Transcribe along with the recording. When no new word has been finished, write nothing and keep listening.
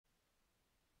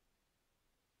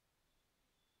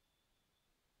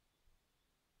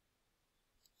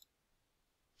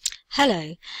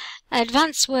Hello.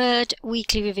 Advanced Word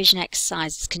Weekly Revision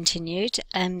Exercise is continued,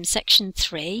 Section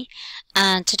 3,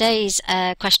 and today's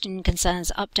question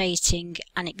concerns updating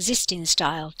an existing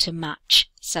style to match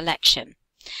selection.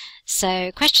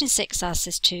 So question 6 asks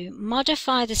us to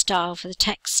modify the style for the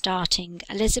text starting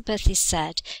 "Elizabeth is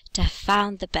said to have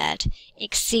found the bed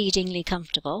exceedingly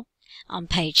comfortable" on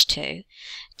page 2,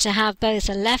 to have both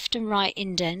a left and right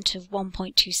indent of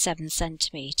 1.27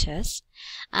 centimeters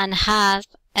and have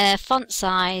a font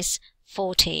size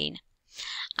 14,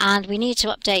 and we need to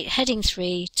update heading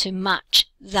 3 to match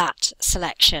that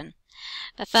selection.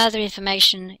 For further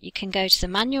information you can go to the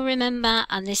manual, remember,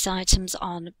 and this item's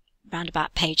on round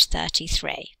about page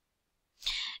 33.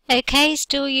 Okay,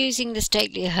 still using the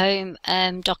Stately Home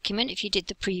document if you did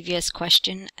the previous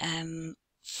question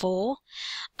 4.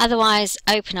 Otherwise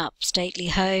open up Stately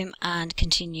Home and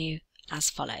continue as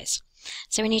follows.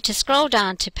 So we need to scroll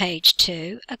down to page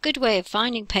 2. A good way of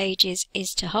finding pages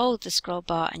is to hold the scroll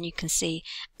bar, and you can see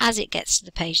as it gets to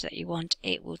the page that you want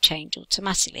it will change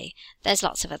automatically. There's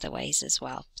lots of other ways as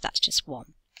well, that's just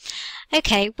one.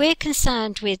 Okay, we're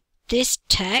concerned with this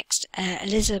text,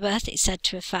 Elizabeth is said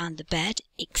to have found the bed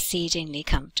exceedingly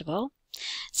comfortable.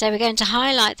 So we're going to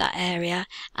highlight that area,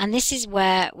 and this is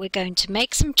where we're going to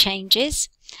make some changes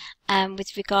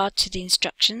with regard to the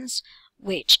instructions,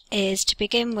 which is to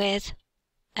begin with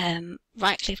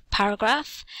right-click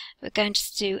paragraph. We're going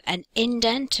to do an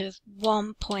indent of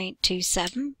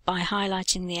 1.27 by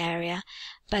highlighting the area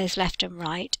both left and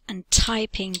right and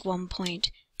typing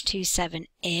 1.27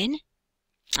 in.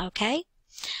 Okay,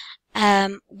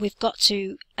 we've got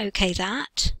to OK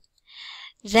that.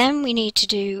 Then we need to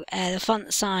do the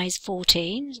font size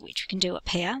 14, which we can do up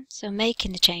here. So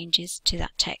making the changes to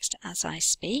that text as I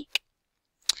speak.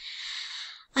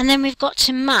 And then we've got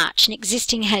to match an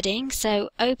existing heading. So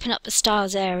open up the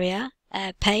styles area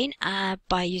pane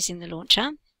by using the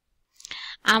launcher.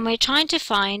 And we're trying to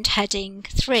find heading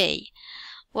 3.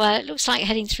 Well, it looks like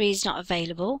heading 3 is not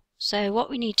available. So what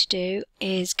we need to do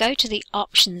is go to the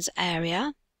options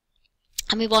area,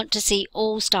 and we want to see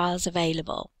all styles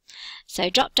available. So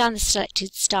drop down the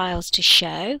selected styles to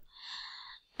show,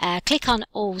 click on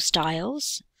all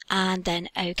styles and then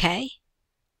OK.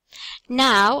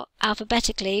 Now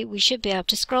alphabetically we should be able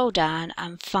to scroll down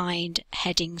and find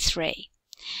heading 3.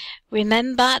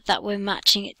 Remember that we're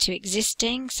matching it to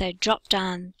existing, so drop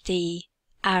down the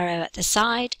arrow at the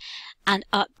side and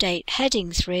update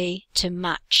heading 3 to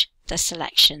match the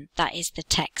selection, that is the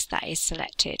text that is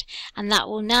selected, and that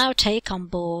will now take on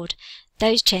board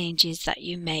those changes that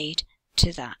you made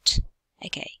to that.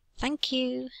 Okay, thank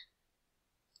you.